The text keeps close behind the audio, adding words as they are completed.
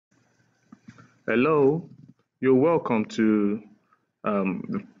Hello, you're welcome to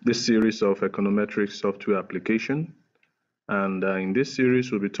this series of econometrics software application. And in this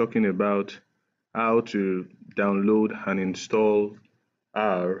series, we'll be talking about how to download and install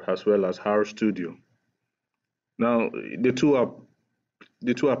R as well as RStudio. Now, the two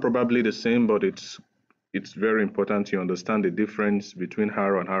are probably the same, but it's very important to understand the difference between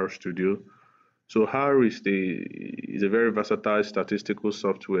R and RStudio. So R is a very versatile statistical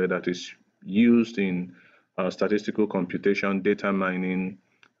software that is used in statistical computation, data mining,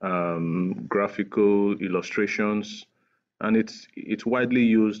 graphical illustrations, and it's widely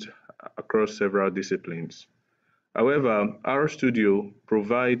used across several disciplines. However, RStudio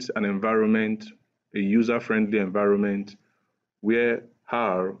provides an environment, a user-friendly environment where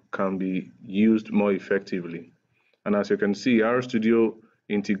R can be used more effectively. And as you can see, RStudio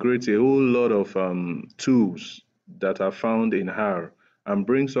integrates a whole lot of tools that are found in R and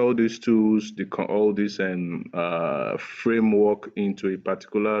brings all these tools, all this framework into a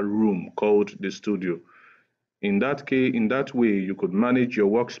particular room called the studio. In that way, you could manage your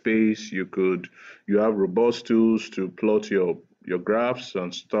workspace. You have robust tools to plot your graphs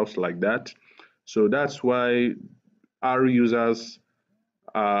and stuff like that. So that's why R users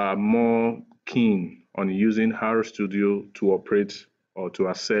are more keen on using RStudio to operate or to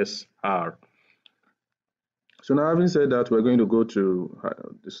access R. So now, having said that, we're going to go to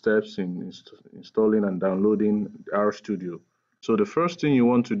the steps in installing and downloading RStudio. So the first thing you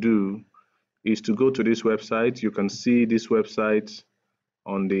want to do is to go to this website. You can see this website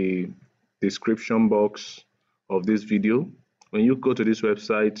on the description box of this video. When you go to this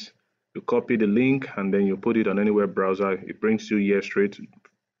website, you copy the link and then you put it on any web browser. It brings you here straight.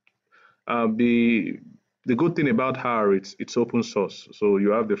 The good thing about R, it's open source. So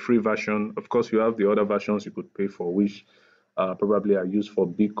you have the free version. Of course, you have the other versions you could pay for, which probably are used for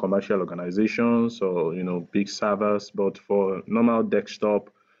big commercial organizations or big servers. But for normal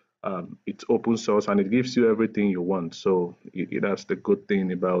desktop, it's open source and it gives you everything you want. So that's the good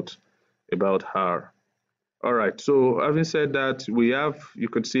thing about R. All right. So having said that, you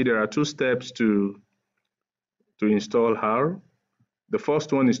could see there are two steps to install R. The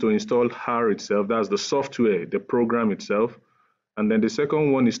first one is to install R itself. That's the software, the program itself. And then the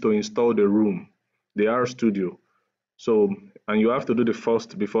second one is to install the room, the RStudio. So, and you have to do the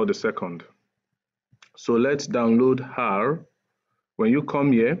first before the second. So let's download R. When you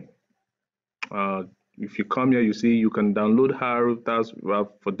come here, if you come here, you see you can download R. That's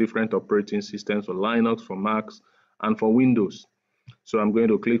for different operating systems, for Linux, for Macs, and for Windows. So I'm going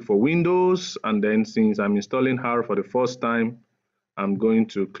to click for Windows, and then since I'm installing R for the first time, I'm going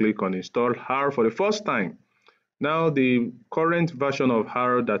to click on install R for the first time. Now the current version of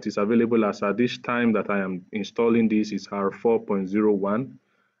R that is available as at this time that I am installing this is R 4.01.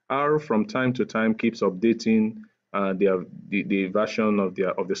 R from time to time keeps updating the version of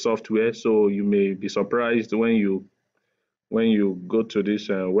the software, so you may be surprised when you go to this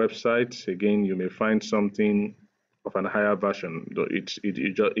website. Again, you may find something of an higher version. It's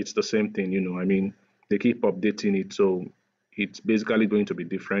the same thing, I mean, they keep updating it, so it's basically going to be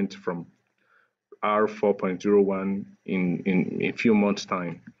different from R 4.01 in a few months'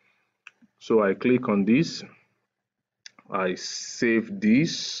 time. So I click on this, I save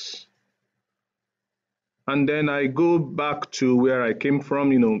this, and then I go back to where I came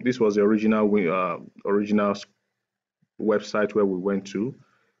from. This was the original website where we went to,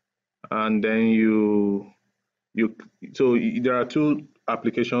 and then so there are two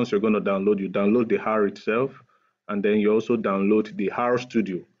applications you're going to download. You download the R itself, and then you also download the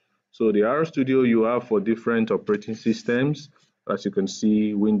RStudio. So the RStudio you have for different operating systems, as you can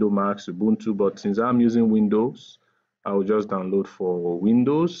see, Windows, Mac, Ubuntu. But since I'm using Windows, I will just download for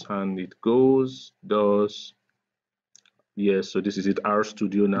Windows, and it does. Yes, so this is it,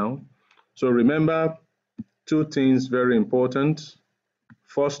 RStudio now. So remember, two things very important.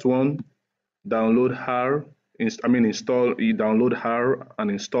 First one, download R. Download R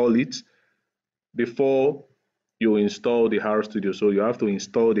and install it before you install the RStudio. So you have to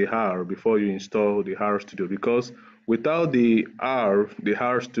install the R before you install the RStudio, because without the R, the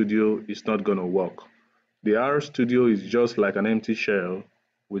RStudio is not going to work. The RStudio is just like an empty shell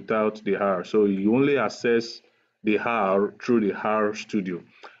without the R. So you only access the R through the RStudio.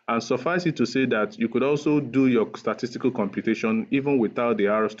 And suffice it to say that you could also do your statistical computation even without the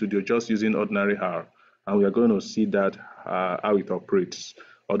RStudio, just using ordinary R. And we are going to see that how it operates.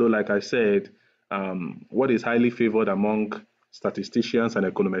 Although, like I said, what is highly favored among statisticians and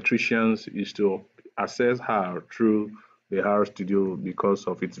econometricians is to access R through the RStudio because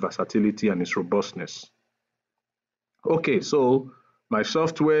of its versatility and its robustness. Okay, so my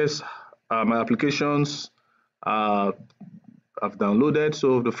softwares my applications I've downloaded.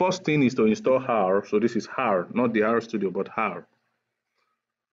 So the first thing is to install R. So this is R, not the RStudio, but R.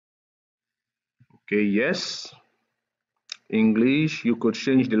 Okay, yes. English, you could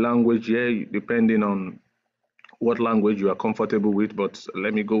change the language here depending on what language you are comfortable with, but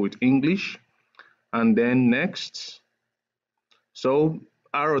let me go with English. And then next. So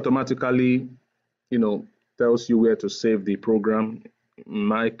R automatically, tells you where to save the program. In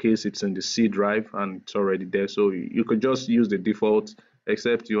my case, it's in the C drive and it's already there. So you could just use the default,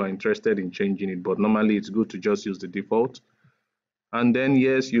 except you are interested in changing it. But normally it's good to just use the default. And then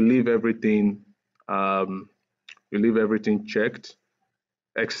yes, um, you leave everything checked,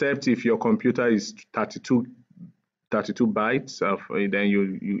 except if your computer is 32 bytes, then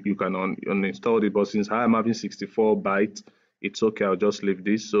you can uninstall it. But since I'm having 64 bytes, it's okay. I'll just leave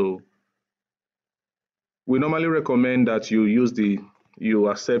this. So we normally recommend that you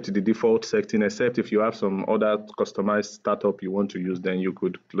accept the default setting, except if you have some other customized startup you want to use, then you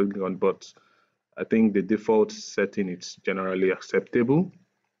could click on. But I think the default setting is generally acceptable.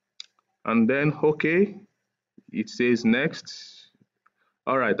 And then okay, it says next.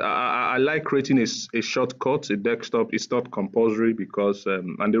 All right, I like creating a shortcut, a desktop. It's not compulsory because,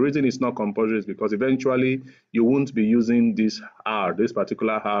 and the reason it's not compulsory is because eventually you won't be using this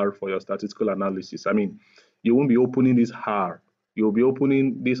particular R for your statistical analysis. I mean, you won't be opening this R. You'll be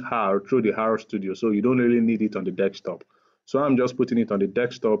opening this R through the RStudio, so you don't really need it on the desktop. So I'm just putting it on the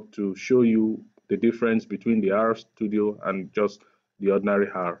desktop to show you the difference between the RStudio and just the ordinary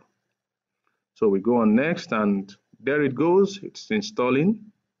R. So we go on next, and there it goes. It's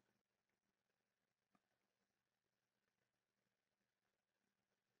installing.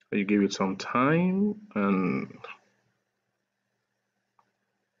 You give it some time, and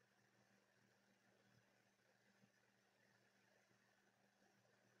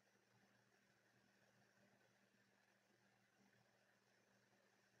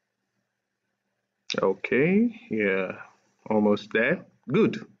okay, yeah, almost there.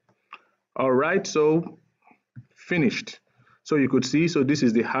 Good. All right, so finished. So you could see, so this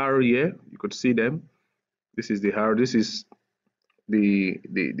is the R here. You could see them. This is the R. This is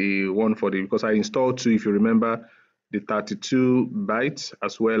the one for the, because I installed two, if you remember, the 32 bytes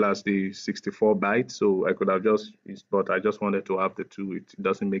as well as the 64 bytes. So I could have just, but I just wanted to have the two. It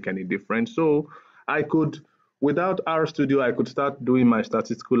doesn't make any difference. So I could, without RStudio, I could start doing my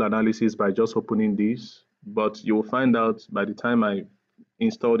statistical analysis by just opening this. But you will find out by the time I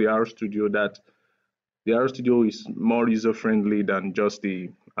install the RStudio that the RStudio is more user friendly than just the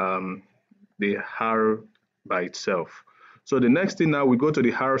R by itself. So the next thing now, we go to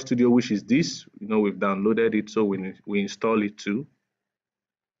the RStudio, which is this. We've downloaded it, so we install it too.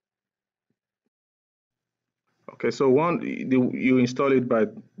 Okay, so you install it by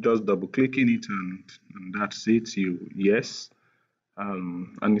just double clicking it, and that's it. Yes,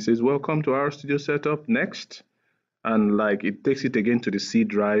 and it says welcome to RStudio setup. Next, and like it takes it again to the C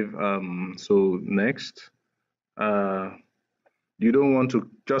drive. So next, uh, you don't want to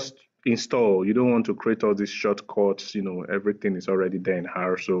just install. You don't want to create all these shortcuts. Everything is already there in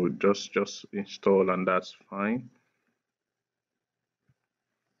R, so just install, and that's fine.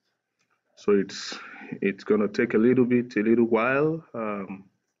 So it's gonna take a little while.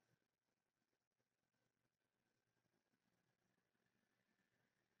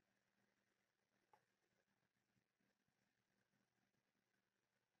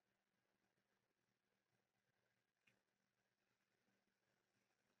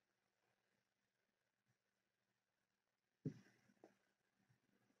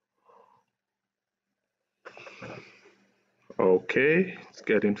 Okay, it's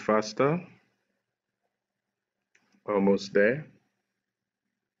getting faster. Almost there.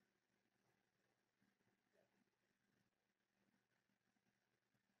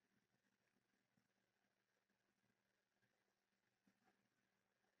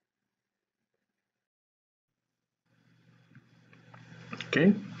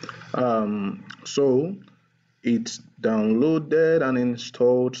 Okay. So it's downloaded and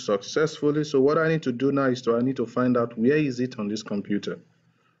installed successfully. So what I need to do now is I need to find out where is it on this computer,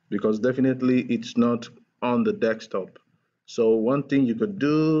 because definitely it's not on the desktop. So one thing you could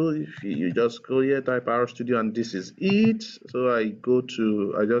do, if you just go here, type RStudio, and this is it. So I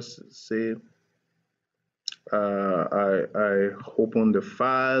just say, I open the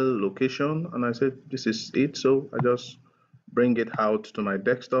file location, and I said this is it. So I just bring it out to my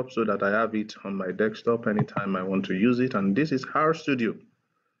desktop so that I have it on my desktop anytime I want to use it. And this is RStudio.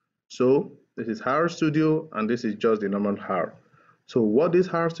 So this is RStudio, and this is just the normal R. So what this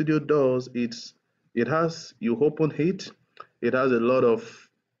RStudio does, you open it, it has a lot of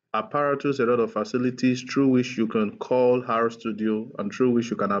apparatus, a lot of facilities through which you can call RStudio and through which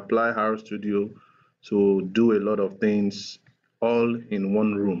you can apply RStudio to do a lot of things all in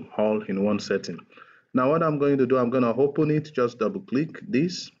one room, all in one setting. Now what I'm going to do, I'm going to open it, just double click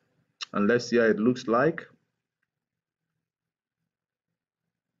this, and let's see how it looks like.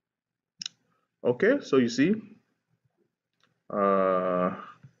 Okay, so you see, all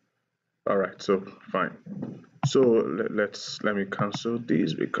right, so fine. So let me cancel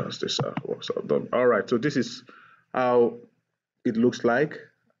this because this was all done. All right, so this is how it looks like,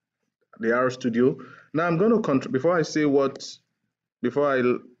 the RStudio. Now I'm going to before I say before I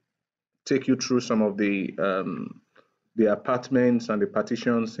take you through some of the apartments and the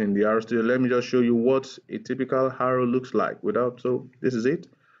partitions in the RStudio, let me just show you what a typical R looks like without. So this is it.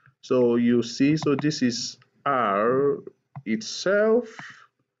 So you see, so this is R itself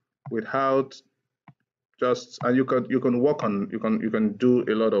without just, and you can work on, you can do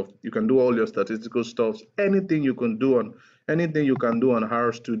a lot of, you can do all your statistical stuff, anything you can do on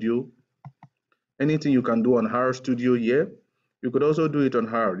RStudio, anything you can do on RStudio here, you could also do it on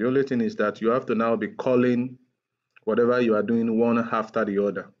R. The only thing is that you have to now be calling whatever you are doing one after the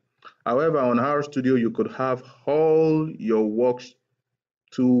other. However, on RStudio, you could have all your work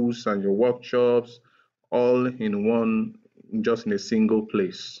tools and your workshops all in one, just in a single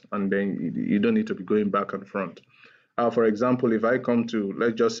place, and then you don't need to be going back and front. For example, if I come to,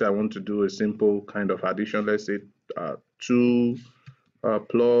 let's just say I want to do a simple kind of addition, let's say 2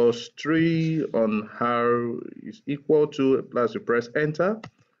 plus 3 on R is equal to, plus you press enter,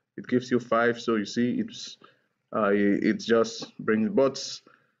 it gives you 5. So you see, it just brings, but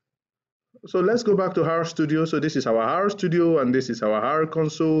so let's go back to RStudio. So this is our RStudio and this is our R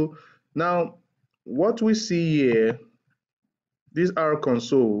console. Now, what we see here, this R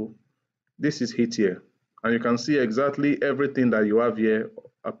console, this is it here, and you can see exactly everything that you have here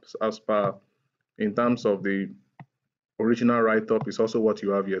as per, in terms of the original write-up, is also what you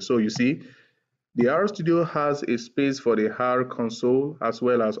have here. So you see, the RStudio has a space for the R console as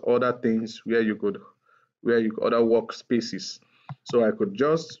well as other things where you could, other workspaces. So I could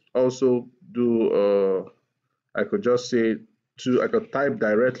just also do, I could just say 2, I could type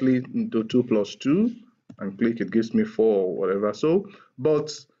directly into 2 plus 2 and click, it gives me 4 or whatever. So,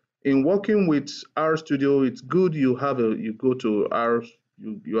 but in working with RStudio, it's good you have you go to R,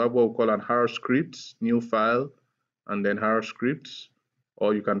 you have what we call an R script, new file, and then R scripts,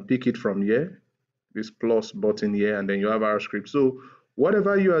 or you can pick it from here, this plus button here, and then you have R script. So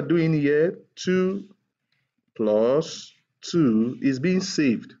whatever you are doing here, 2 plus 2 is being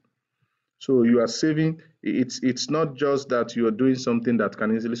saved. So you are saving, it's not just that you are doing something that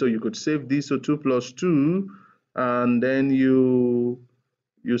can easily, so you could save this, so 2 plus 2, and then you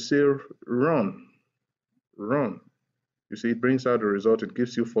say run. You see, it brings out the result, it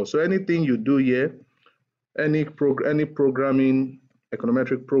gives you 4. So anything you do here, any programming,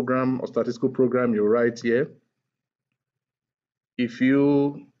 econometric program or statistical program you write here, if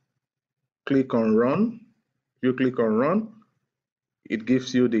you click on run, it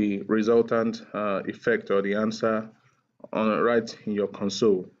gives you the resultant effect or the answer right in your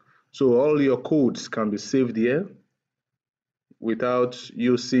console. So all your codes can be saved here without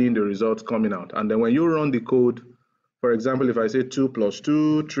you seeing the results coming out. And then when you run the code, for example, if I say 2 plus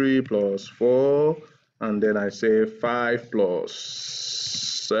 2, 3 plus 4, and then I say 5 plus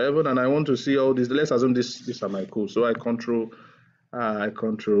 7, and I want to see all this, let's assume these are my codes. So I control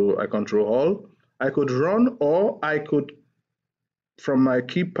all. I could run, or I could, from my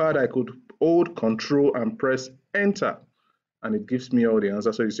keypad, I could hold control and press enter, and it gives me all the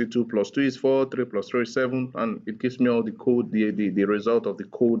answers. So you see 2 plus 2 is 4, 3 plus 3 is 7, and it gives me all the code, the result of the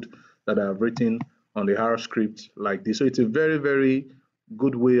code that I have written on the R script like this. So it's a very, very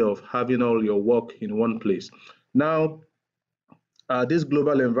good way of having all your work in one place. Now, this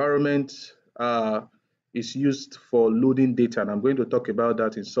global environment is used for loading data, and I'm going to talk about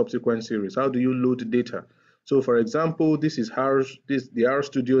that in subsequent series. How do you load data? So for example, this is the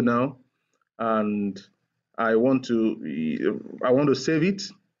RStudio now, and I want to save it.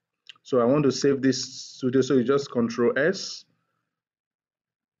 So I want to save this studio. So you just Control S.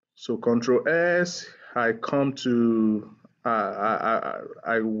 So Control S. I come to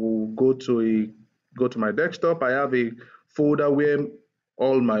I will go to my desktop. I have a folder where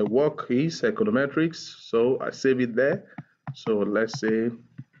all my work is, Econometrics. So I save it there. So let's say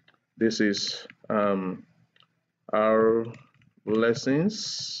this is our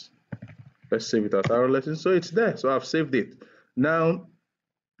lessons. Let's save it as our lessons. So it's there. So I've saved it. Now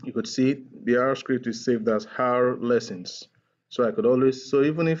you could see the R script is saved as R lessons. So I could always, so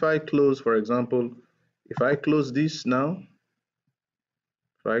even if I close, for example, if I close this now,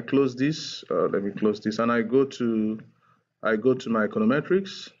 So I close this. Let me close this, and I go to my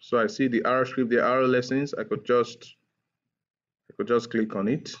econometrics. So I see the R script, the R lessons. I could just click on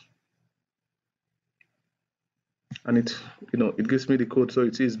it, and it gives me the code. So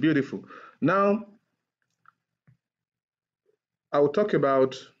it is beautiful. Now I will talk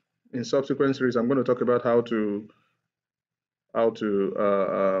about, in subsequent series, I'm going to talk about how to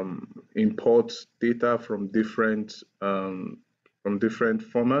import data from different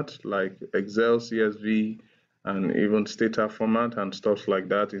formats like Excel, CSV, and even Stata format and stuff like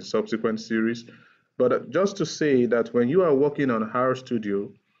that in subsequent series. But just to say that when you are working on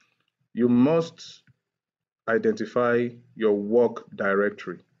RStudio, you must identify your work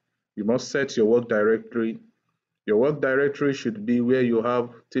directory. You must set your work directory. Your work directory should be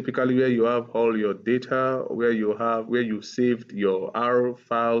typically where you have all your data, where you saved your R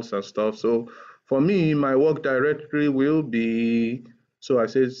files and stuff. So for me, my work directory will be, so I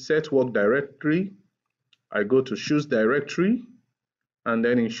say set work directory. I go to choose directory, and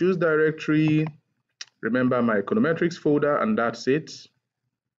then in choose directory, remember my econometrics folder, and that's it.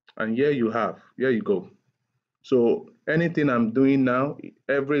 And here you go. So anything I'm doing now,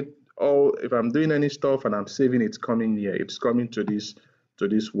 if I'm doing any stuff and I'm saving, it's coming here. It's coming to this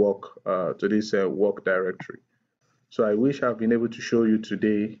work directory. So I wish I've been able to show you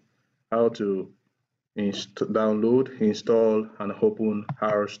today how to download, install, and open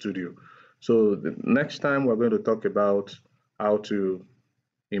RStudio. So the next time we're going to talk about how to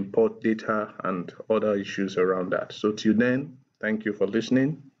import data and other issues around that. So till then, thank you for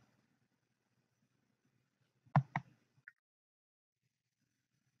listening.